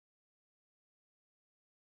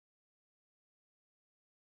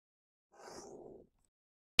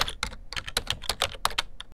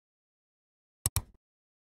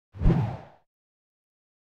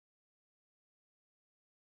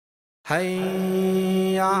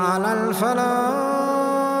حي على الفلاح.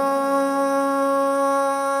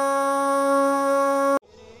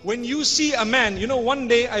 When you see a man, one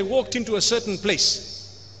day I walked into a certain place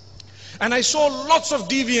and I saw lots of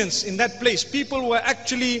deviance in that place. People were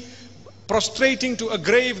actually prostrating to a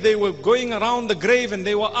grave. They were going around the grave and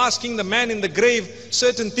they were asking the man in the grave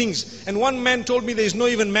certain things. And one man told me there is no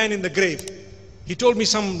even man in the grave. He told me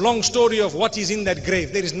some long story of what is in that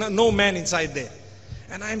grave. There is no man inside there.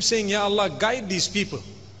 And I'm saying, Ya Allah, guide these people.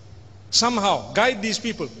 Somehow, guide these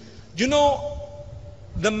people.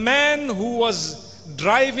 The man who was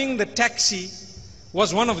driving the taxi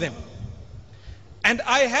was one of them. And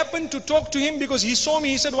I happened to talk to him because he saw me.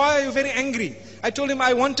 He said, why are you very angry? I told him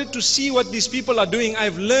I wanted to see what these people are doing.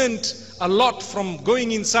 I've learned a lot from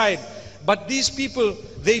going inside. But these people,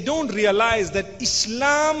 they don't realize that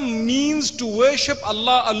Islam means to worship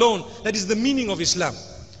Allah alone. That is the meaning of Islam.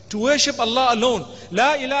 To worship Allah alone.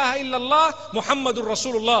 La ilaha illallah Muhammadur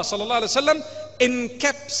Rasulullah sallallahu alaihi wasallam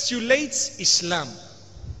encapsulates Islam.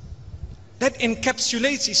 That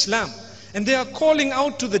encapsulates Islam. And they are calling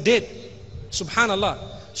out to the dead. Subhanallah.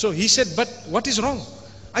 So he said, but what is wrong?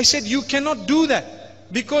 I said, you cannot do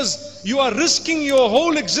that because you are risking your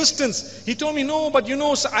whole existence. He told me, no, but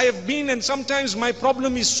I have been and sometimes my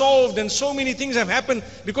problem is solved and so many things have happened.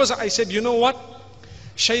 Because I said, you know what?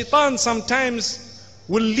 Shaitan sometimes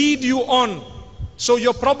will lead you on. So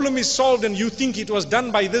your problem is solved and you think it was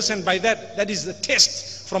done by this and by that. That is the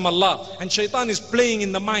test from Allah. And Shaitan is playing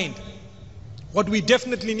in the mind. What we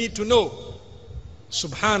definitely need to know,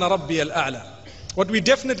 Subhana Rabbi al-A'la. What we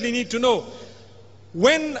definitely need to know,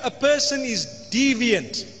 when a person is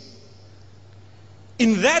deviant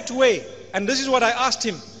in that way, and this is what I asked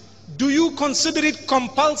him, do you consider it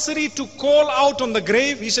compulsory to call out on the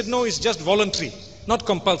grave? He said, no, it's just voluntary, not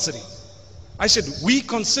compulsory. I said, we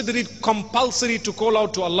consider it compulsory to call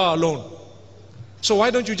out to Allah alone. So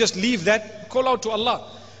why don't you just leave that, call out to Allah?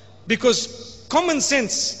 Because common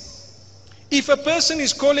sense, if a person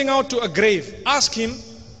is calling out to a grave, ask him,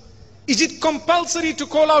 is it compulsory to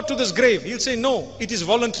call out to this grave? He'll say, no, it is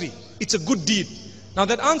voluntary. It's a good deed. Now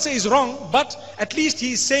that answer is wrong, but at least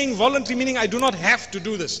he is saying voluntary, meaning I do not have to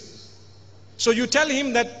do this. So you tell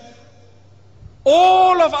him that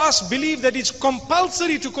all of us believe that it's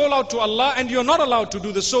compulsory to call out to Allah and you're not allowed to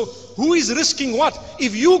do this. So who is risking what?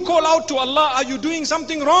 If you call out to Allah, are you doing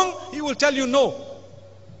something wrong? He will tell you no.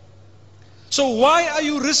 So why are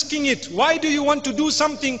you risking it? Why do you want to do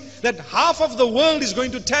something that half of the world is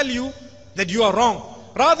going to tell you that you are wrong?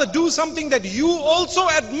 Rather do something that you also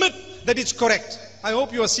admit that it's correct. I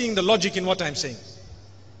hope you are seeing the logic in what I'm saying.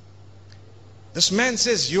 This man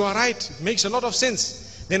says, you are right, it makes a lot of sense.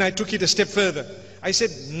 Then I took it a step further. I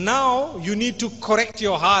said, now you need to correct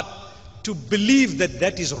your heart to believe that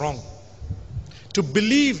that is wrong. To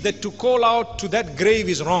believe that to call out to that grave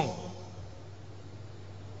is wrong.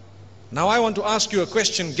 Now I want to ask you a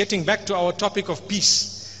question, getting back to our topic of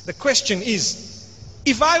peace. The question is,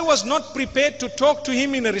 if I was not prepared to talk to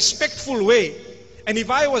him in a respectful way, and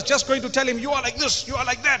if I was just going to tell him, you are like this, you are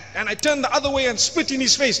like that, and I turned the other way and spit in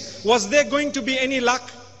his face, was there going to be any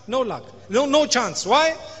luck? No luck. No chance.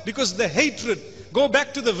 Why? Because the hatred. Go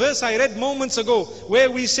back to the verse I read moments ago,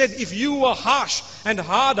 where we said, if you were harsh and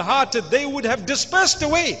hard-hearted, they would have dispersed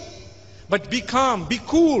away. But be calm, be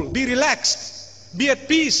cool, be relaxed, be at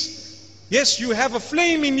peace. Yes, you have a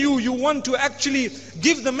flame in you, you want to actually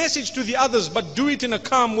give the message to the others, but do it in a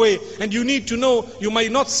calm way. And you need to know, you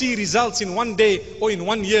might not see results in one day, or in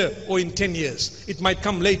 1 year, or in 10 years. It might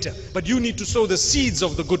come later, but you need to sow the seeds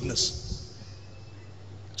of the goodness.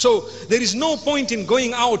 So there is no point in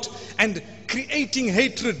going out and creating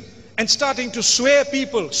hatred and starting to swear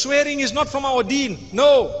people. Swearing is not from our deen.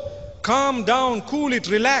 No. Calm down, cool it,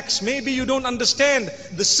 relax. Maybe you don't understand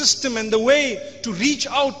the system and the way to reach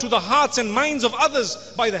out to the hearts and minds of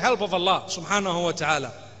others by the help of Allah subhanahu wa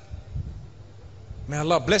ta'ala. May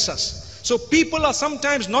Allah bless us. So people are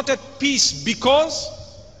sometimes not at peace because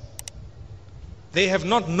they have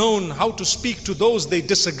not known how to speak to those they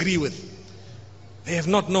disagree with. They have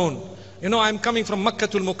not known. I'm coming from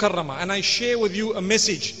Makkatul Mukarramah and I share with you a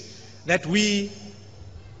message that we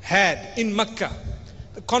had in Makkah.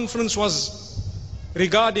 The conference was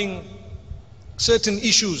regarding certain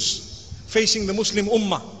issues facing the Muslim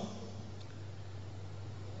Ummah.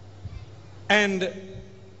 And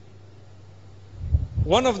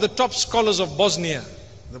one of the top scholars of Bosnia,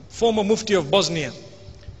 the former Mufti of Bosnia,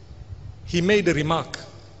 he made a remark.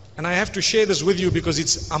 And I have to share this with you because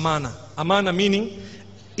it's amana. Amana meaning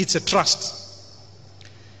it's a trust.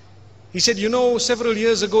 He said, several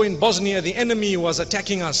years ago in Bosnia, the enemy was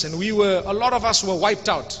attacking us and a lot of us were wiped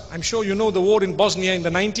out. I'm sure you know the war in Bosnia in the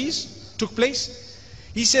 90s. took place?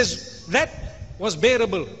 He says that was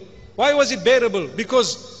bearable. Why was it bearable? Because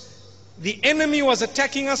the enemy was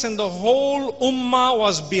attacking us and the whole ummah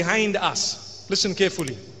was behind us. Listen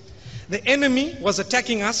carefully. The enemy was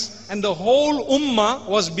attacking us and the whole ummah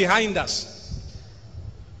was behind us.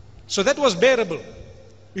 So that was bearable.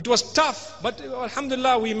 It was tough, but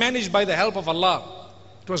alhamdulillah, we managed by the help of Allah.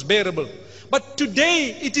 It was bearable. But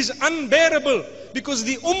today it is unbearable because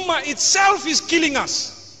the ummah itself is killing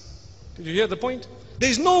us. Did you hear the point? There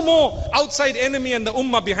is no more outside enemy and the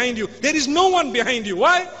ummah behind you. There is no one behind you.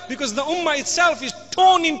 Why? Because the ummah itself is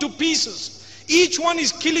torn into pieces. Each one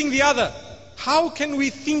is killing the other. How can we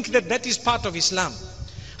think that that is part of Islam?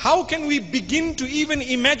 How can we begin to even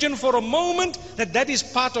imagine for a moment that that is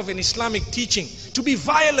part of an Islamic teaching? To be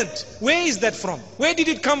violent, where is that from? Where did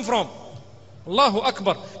it come from? Allahu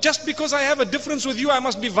Akbar. Just because I have a difference with you, I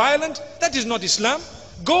must be violent? That is not Islam.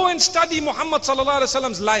 Go and study Muhammad sallallahu alaihi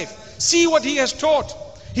wasallam's life. See what he has taught.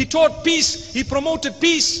 He taught peace. He promoted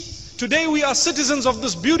peace. Today we are citizens of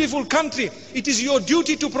this beautiful country. It is your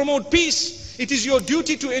duty to promote peace. It is your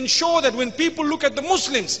duty to ensure that when people look at the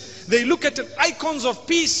Muslims, they look at icons of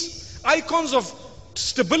peace, icons of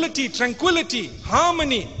stability, tranquility,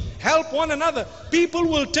 harmony, help one another. People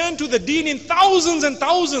will turn to the deen in thousands and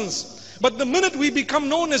thousands. But the minute we become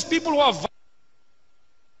known as people who are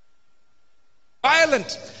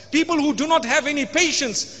violent, people who do not have any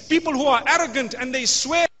patience, people who are arrogant and they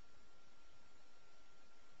swear,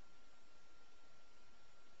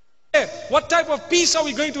 what type of peace are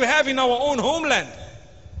we going to have in our own homeland?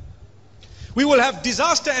 We will have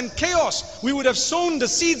disaster and chaos. We would have sown the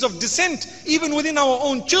seeds of dissent even within our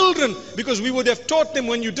own children, because we would have taught them,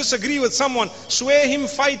 when you disagree with someone, swear him,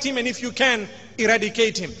 fight him, and if you can,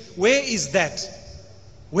 eradicate him. Where is that?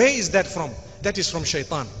 Where is that from? That is from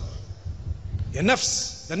shaitan. Your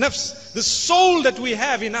nafs, the nafs, the soul that we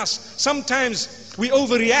have in us. Sometimes we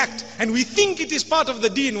overreact and we think it is part of the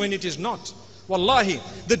deen when it is not. Wallahi,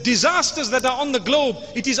 the disasters that are on the globe,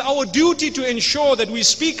 it is our duty to ensure that we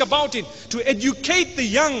speak about it, to educate the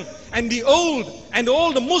young and the old and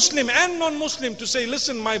all the Muslim and non-Muslim, to say,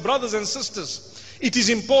 listen, my brothers and sisters, it is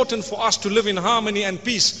important for us to live in harmony and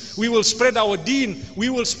peace. We will spread our deen, we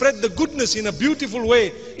will spread the goodness in a beautiful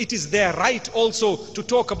way. It is their right also to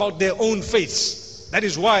talk about their own faiths. That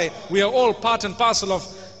is why we are all part and parcel of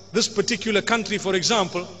this particular country, for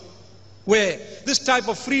example, where this type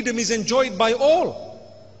of freedom is enjoyed by all.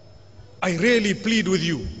 I really plead with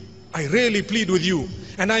you. I really plead with you.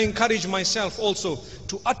 And I encourage myself also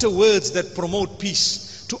to utter words that promote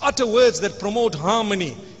peace, to utter words that promote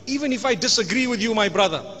harmony. Even if I disagree with you, my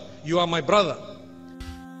brother, you are my brother.